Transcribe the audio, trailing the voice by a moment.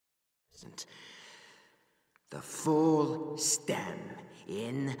isn't. The full stem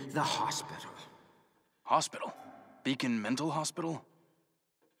in the hospital. Hospital? Beacon Mental Hospital?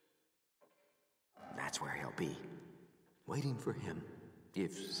 That's where he'll be, waiting for him.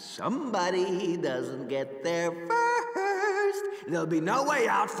 If somebody doesn't get there first, there'll be no way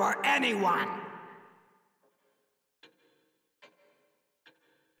out for anyone.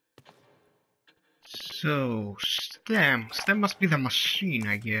 So, Stem must be the machine,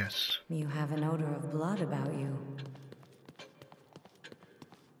 I guess. You have an odor of blood about you.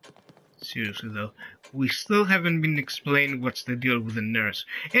 Seriously though, we still haven't been explained what's the deal with the nurse.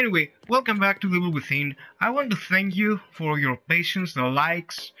 Anyway, welcome back to The Evil Within. I want to thank you for your patience, the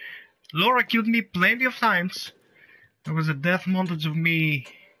likes. Laura killed me plenty of times. There was a death montage of me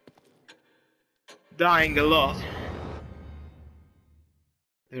dying a lot.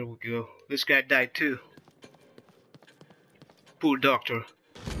 There we go. This guy died too. Poor doctor.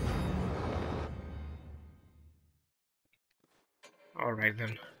 Alright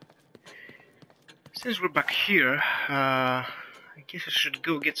then. Since we're back here, I guess I should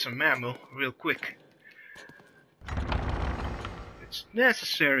go get some ammo real quick. It's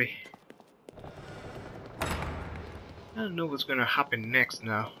necessary. I don't know what's gonna happen next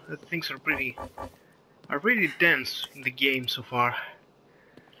now. Things are pretty dense in the game so far.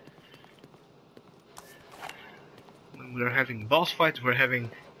 When we're having boss fights, we're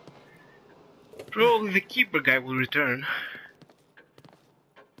having... Probably the keeper guy will return.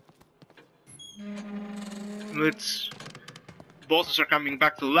 Bosses are coming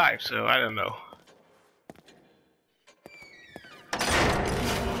back to life, so I don't know.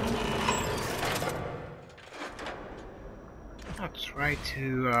 I'll try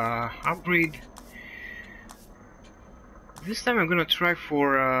to upgrade. This time I'm gonna try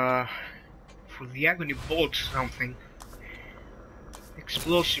for the agony bolt something.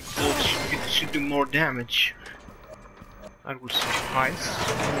 Explosive bolt should do more damage. That would suffice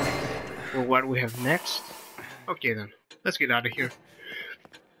for what we have next. Okay then, let's get out of here.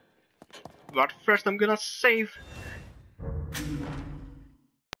 But first I'm gonna save.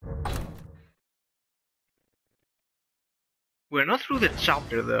 We're not through the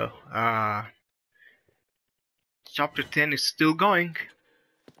chapter though. Chapter 10 is still going.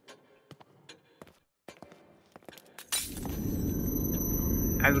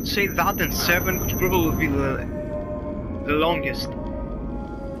 I would say that and 7 would probably be the longest.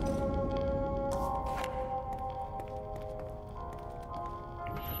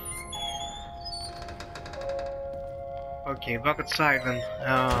 Okay, back outside then.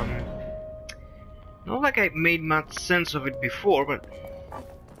 Not like I made much sense of it before, but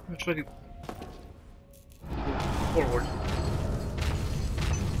I'll try to go forward.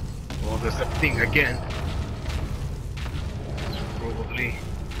 Oh, there's that thing again. It's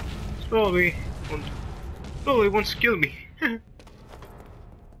probably wants to kill me. It's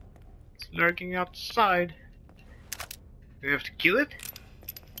lurking outside. Do we have to kill it?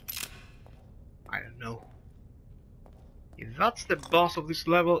 I don't know. If that's the boss of this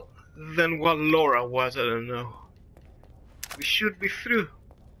level, then what Laura was, I don't know. We should be through.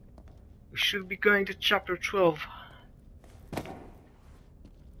 We should be going to chapter 12.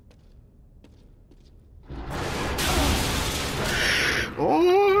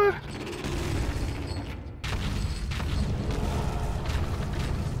 Oh!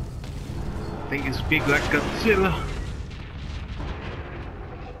 Thing is big like Godzilla.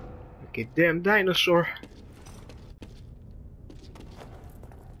 Okay, damn dinosaur.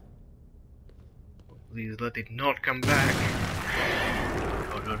 Please let it not come back.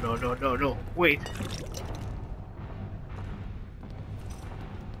 No, wait.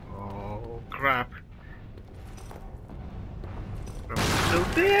 Oh, crap. I'm so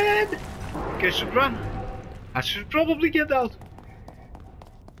dead. Okay, I should run. I should probably get out.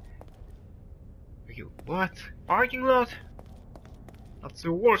 Okay, what? Parking lot? That's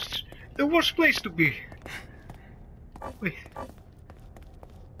the worst place to be. Wait.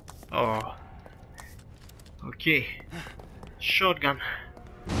 Oh. Okay. Shotgun.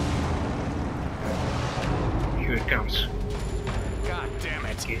 Here it comes. God damn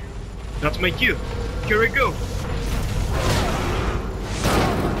it. Okay. That's my cue. Here I go.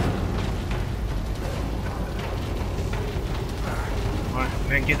 Alright,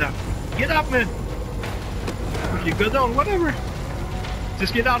 man, get up. Get up, man! Okay, go down, whatever.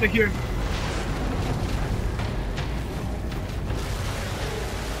 Just get out of here.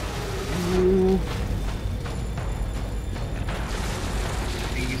 Ooh.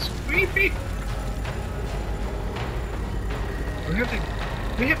 He's creepy.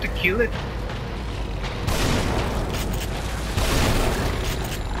 We have to kill it.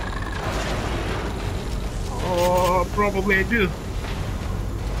 Probably I do.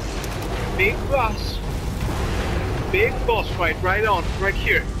 Big boss. Big boss fight right on, right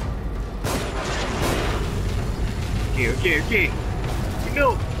here. Okay. You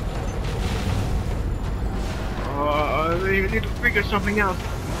know. They need to figure something out.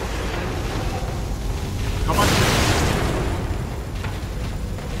 Come on.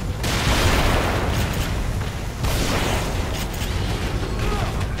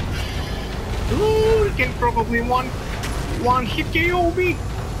 Ooh, you can probably one hit KO me.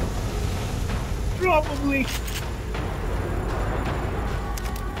 Probably.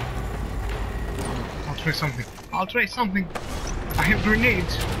 I'll try something. I have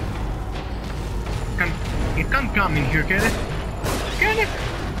grenades. It can't come in here, can it? Can it?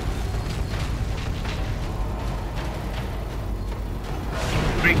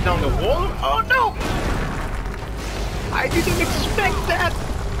 Break down the wall? Oh no! I didn't expect that!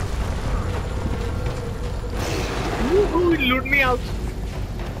 Woohoo, it lured me out.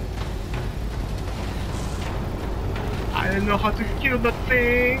 I don't know how to kill that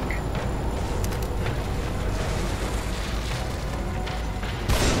thing.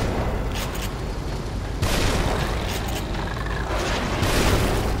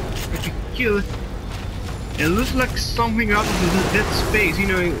 It looks like something out of the dead space, you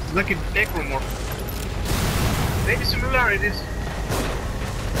know, like a necromorph. Maybe similarities.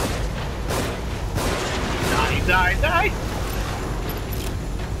 Die!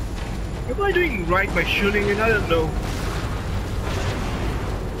 Am I doing right by shooting it? I don't know.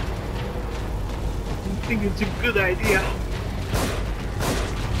 I think it's a good idea.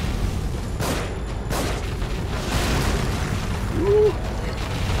 Ooh.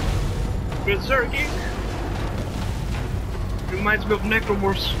 Berserking reminds me of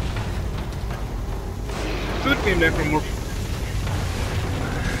necromorphs. Could be a necromorph.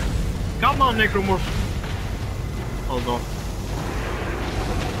 Come on, necromorph. Hold on.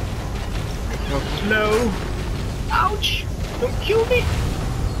 So slow. Ouch! Don't kill me.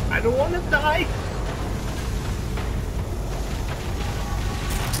 I don't want to die.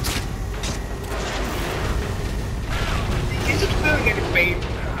 Is it feeling any pain?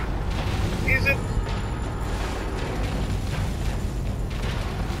 Is it?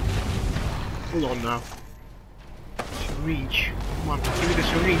 Hold on now. Syringe. Come on, give me the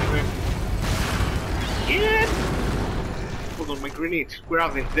syringe, man. Yeah! Hold on, my grenades. Where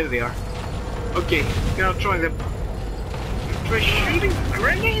are they? There they are. Okay, gonna try them. Try shooting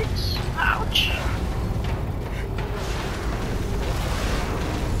grenades? Ouch!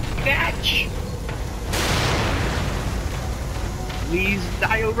 Catch! Please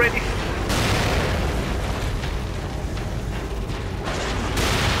die already.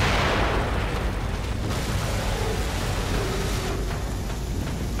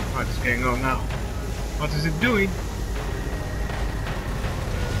 What's going on now? What is it doing?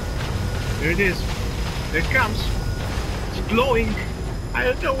 There it is. There it comes. It's glowing. I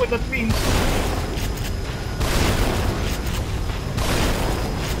don't know what that means.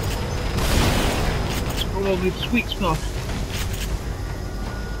 It's probably the sweet spot.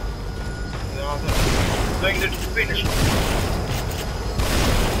 No, that's going to finish.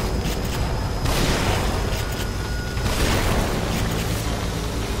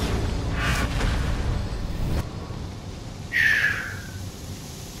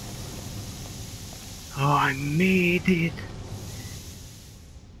 Oh, I made it.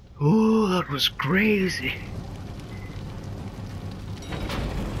 Oh, that was crazy.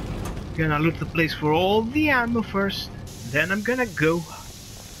 Gonna loot the place for all the ammo first, then I'm gonna go.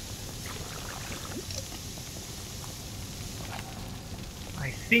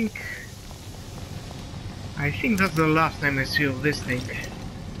 I think that's the last time I see of this thing.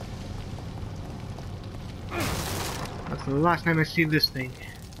 That's the last time I see this thing.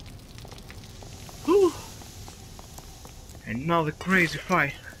 Whew. And now the crazy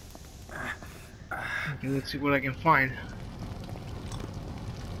fight. Okay, let's see what I can find.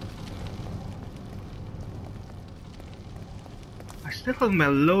 I still have my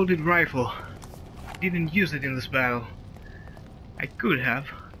loaded rifle. I didn't use it in this battle. I could have.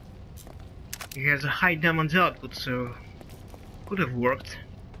 It has a high damage output, so could have worked.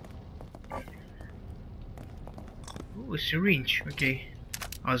 Oh, a syringe. Okay,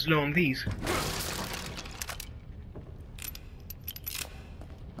 I was low on these.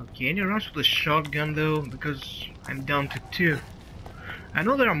 Okay, any rounds with a shotgun though, because I'm down to 2. I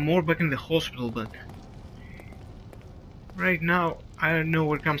know there are more back in the hospital, but right now I don't know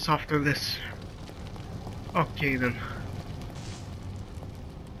what comes after this. Okay then.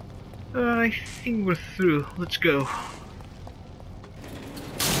 I think we're through. Let's go.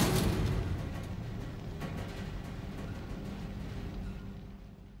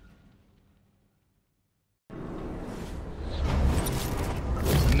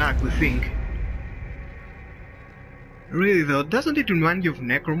 exactly think. Really though, doesn't it remind you of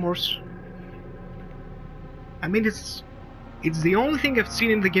necromorphs? I mean, it's the only thing I've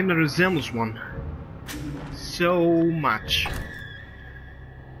seen in the game that resembles one. So much.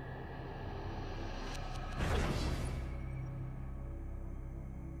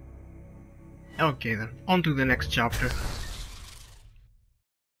 Okay then, on to the next chapter.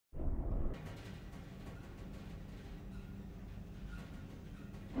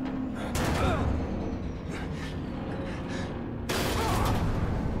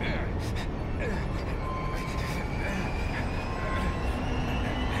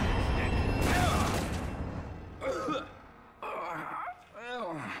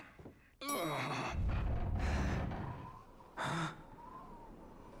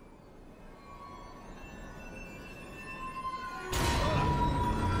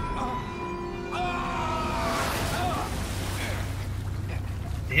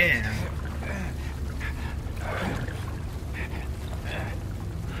 Damn.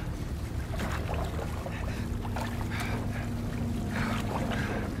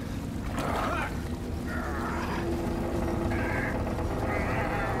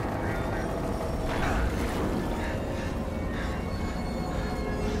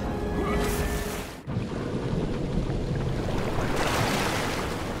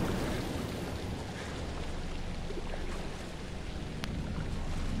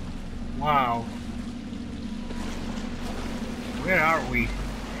 Wow. Where are we?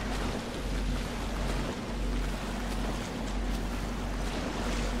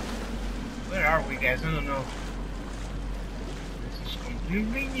 Where are we, guys? I don't know. This is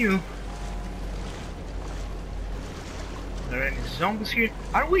completely new. Are there any zombies here?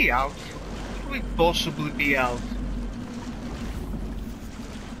 Are we out? Could we possibly be out?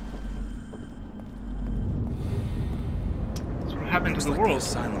 What happened to the world? The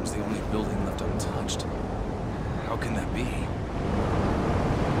asylum's the only building left untouched. How can that be?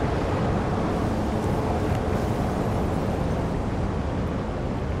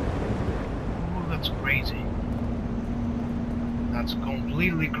 Oh, that's crazy. That's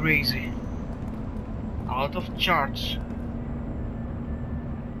completely crazy. Out of charts.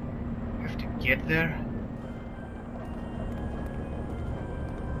 Have to get there.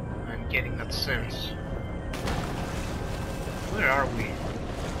 I'm getting that sense. Where are we?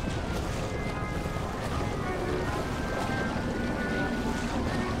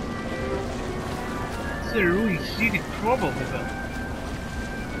 It's a ruined city, probably, though.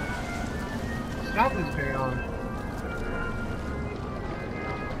 What is going on?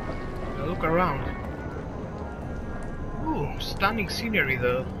 Now look around. Ooh, stunning scenery,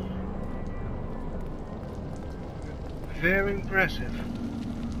 though. Very impressive.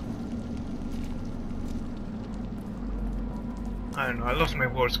 I don't know, I lost my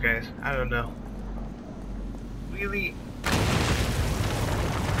words, guys. I don't know. Really?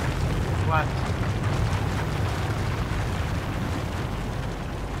 What?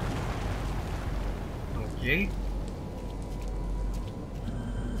 Okay.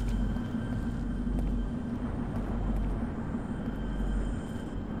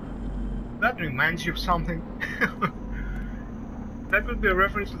 That reminds you of something. That would be a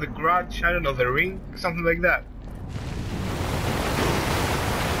reference to The Grudge, I don't know, The Ring, something like that.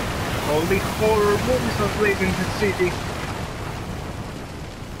 All the horror movies are played in the city.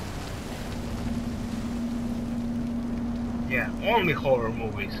 Yeah, only horror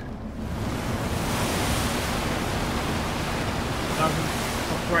movies. Doesn't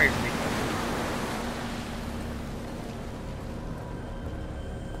surprise me.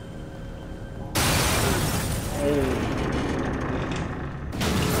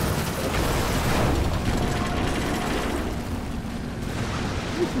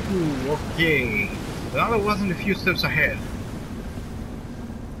 Okay, the other wasn't a few steps ahead.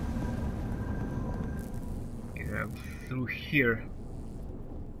 Yeah, through here.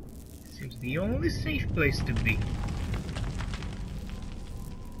 Seems the only safe place to be.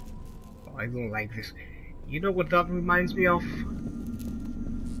 Oh, I don't like this. You know what that reminds me of?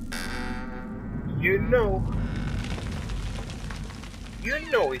 You know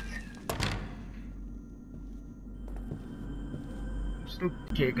it.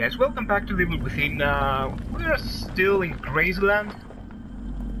 Okay guys, welcome back to the Evil Within. We're still in Crazyland,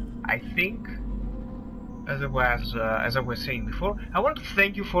 I think, as I was saying before. I want to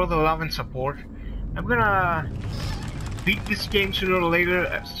thank you for the love and support. I'm gonna beat this game sooner or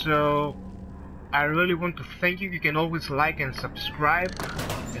later, so I really want to thank you. You can always like and subscribe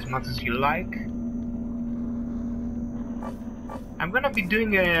as much as you like. I'm gonna be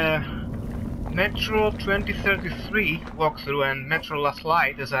doing Metro 2033 walkthrough and Metro Last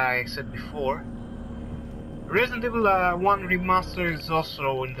Light, as I said before. Resident Evil 1 remaster is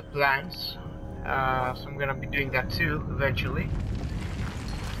also in the plans, so I'm gonna be doing that too eventually.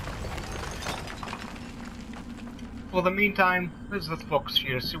 For the meantime, let's just focus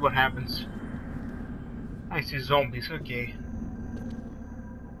here, see what happens. I see zombies, okay.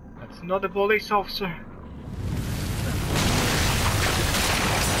 That's not a police officer.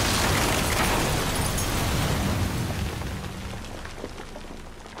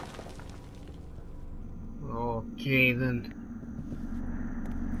 Okay then.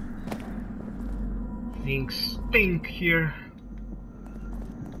 Things stink here.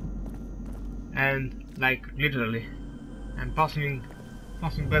 And like literally. I'm passing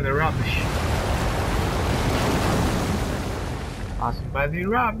by the rubbish. Passing by the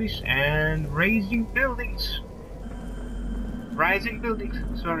rubbish and raising buildings. Rising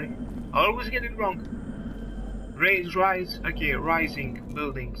buildings, sorry. I always get it wrong. Rise, okay, rising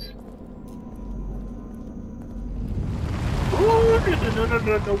buildings. No,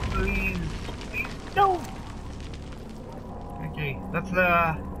 please, no. Okay, that's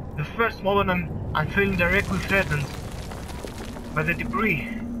the first moment I'm feeling directly threatened by the debris.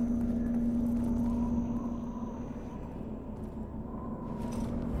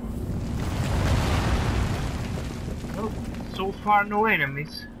 Well, so far no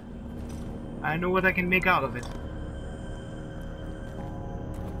enemies. I know what I can make out of it.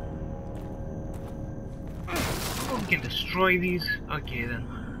 We can destroy these. Okay then.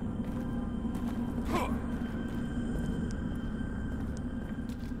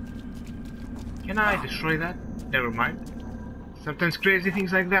 Can I destroy that? Never mind. Sometimes crazy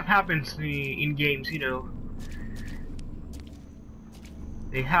things like that happens in games, you know.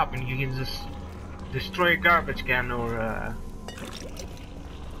 They happen. You can just destroy a garbage can or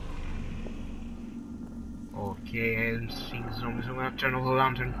okay, I'm seeing zombies. I'm gonna turn off the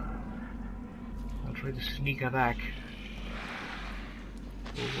lantern. I'll try to sneak attack.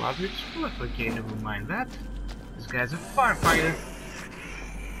 Oh, average split. Okay, never mind that. This guy's a firefighter.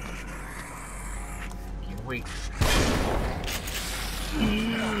 Okay, wait.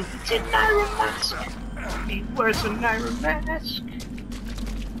 It's a Naira mask. He wears a Naira mask.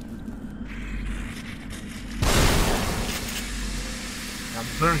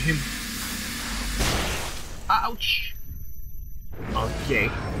 I'll burn him. Ouch! Okay.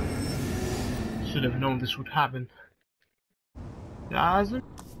 Should have known this would happen. Doesn't?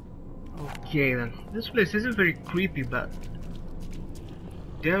 Okay then. This place isn't very creepy, but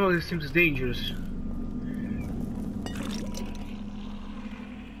definitely seems dangerous.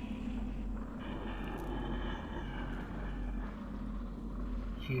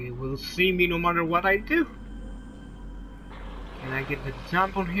 He will see me no matter what I do. Can I get the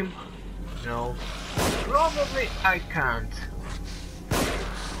jump on him? No. Probably I can't.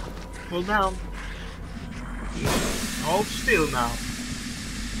 Hold down. Hold still now.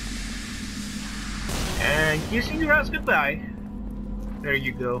 And kissing your ass goodbye. There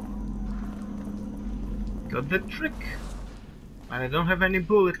you go. Got the trick. But I don't have any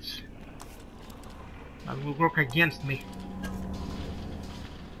bullets. That will work against me.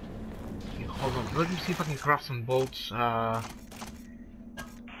 Okay, hold on. Let me see if I can craft some bolts.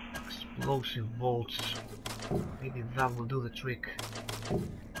 Explosive bolts. Maybe that will do the trick.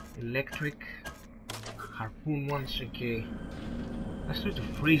 Electric. Harpoon ones, okay. Let's try to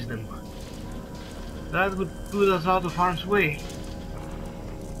freeze them. That would put us out of harm's way.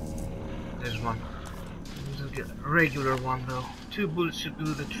 There's one. This is a regular one though. 2 bullets should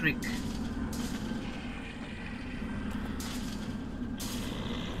do the trick.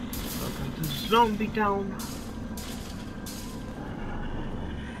 Welcome to Zombie Town.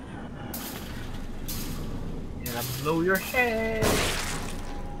 And I blow your head.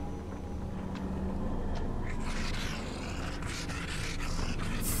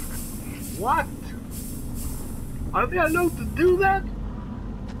 What? Are we allowed to do that?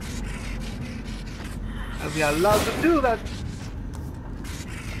 Are we allowed to do that?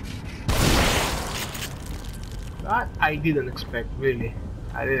 That I didn't expect, really.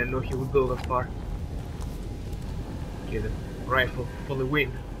 I didn't know he would go that far. Okay, the rifle for the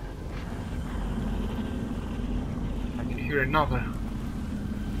win. I can hear another.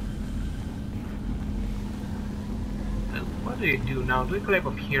 What do you do now? Do we climb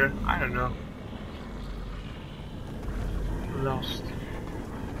up here? I don't know. Lost.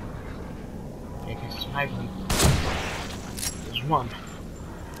 I can snipe them. There's one.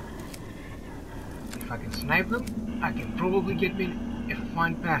 If I can snipe them, I can probably get me a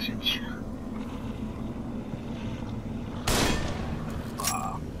fine passage.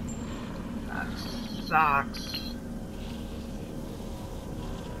 sucks.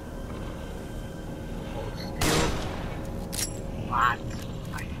 Hold still. What?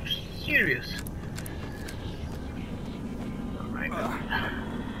 Are you serious? Alright,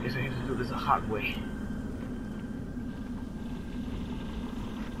 guess I have to do this the hard way.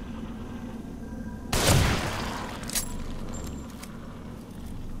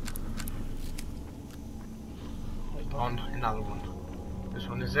 Hold on, another one. This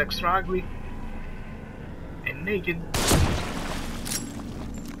one is extra ugly and naked.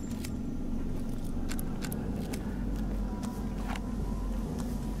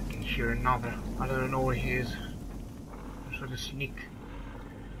 I can hear another. I don't know where he is. I'm trying to sneak.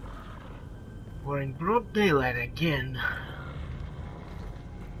 We're in broad daylight again.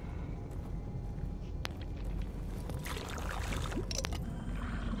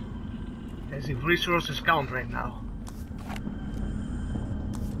 As if resources count right now.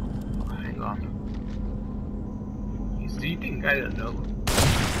 Hang on. He's eating? I don't know.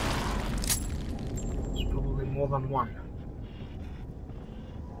 There's probably more than one.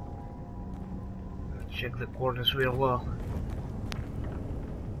 Check the corners real well.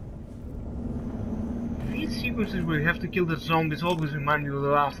 These sequences where you have to kill the zombies always remind you of The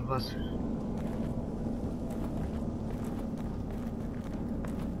Last of Us.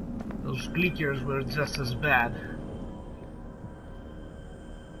 Those clickers were just as bad.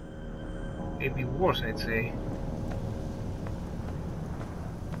 Maybe worse, I'd say.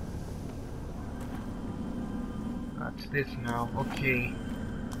 That's this now, okay.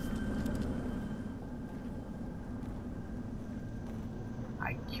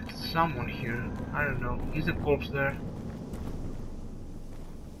 I killed someone here. I don't know. Is a corpse there?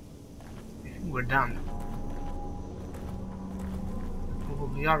 I think we're done.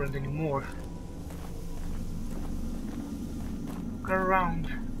 Probably aren't anymore. Look around.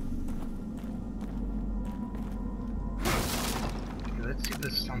 Okay, let's see if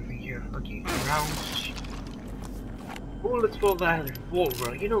there's something here. Okay, rounds. Bullets for the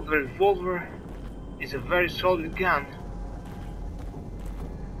revolver. You know, the revolver is a very solid gun.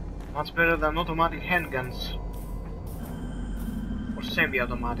 Much better than automatic handguns. Or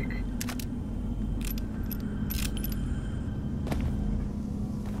semi-automatic.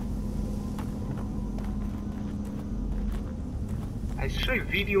 I saw a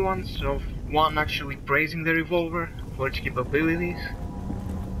video once of one actually praising the revolver for its capabilities.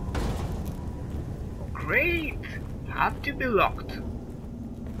 Great! Had to be locked.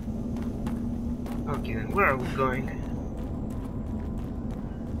 Okay, then where are we going?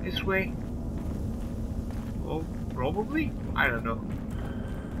 This way? Oh, probably? I don't know.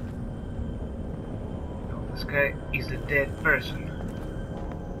 No, this guy is a dead person.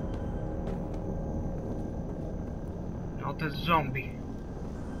 Not a zombie.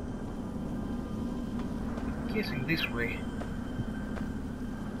 I'm guessing this way.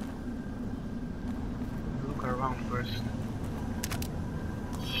 Look around first.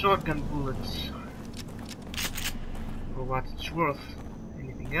 Shotgun bullets. For what it's worth.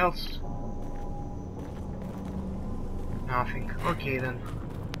 Anything else? Nothing. Okay then.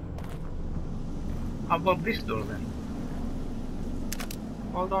 How about this door then?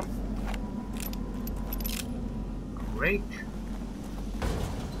 Hold on. Great.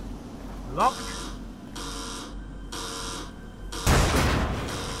 Locked?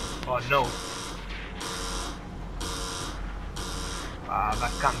 Oh no. Ah,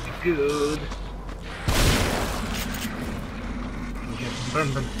 that can't be good. Just burn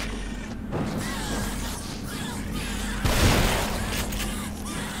them.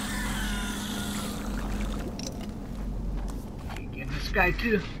 Okay, get this guy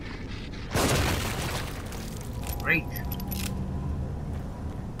too. Great.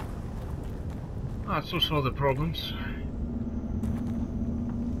 Ah, so solve the problems.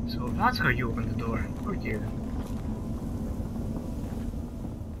 So that's how you open the door. Okay then.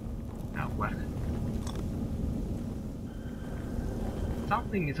 Now what?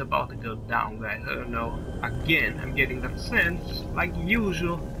 Something is about to go down, guys. I don't know. Again, I'm getting that sense, like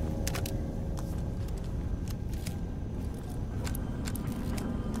usual.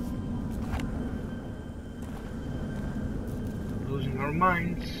 Losing our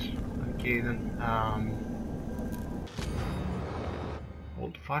minds. Okay then.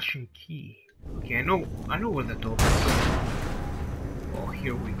 Old-fashioned key. Okay, I know where the door is. Oh,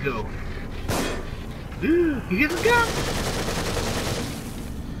 here we go. You hear the gun?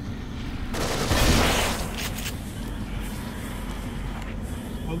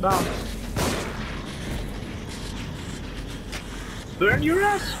 Hold on. Burn your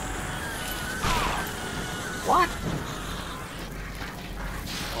ass! What?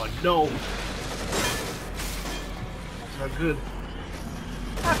 Oh no! not good.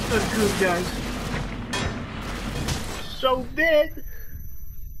 That's not good, guys. So this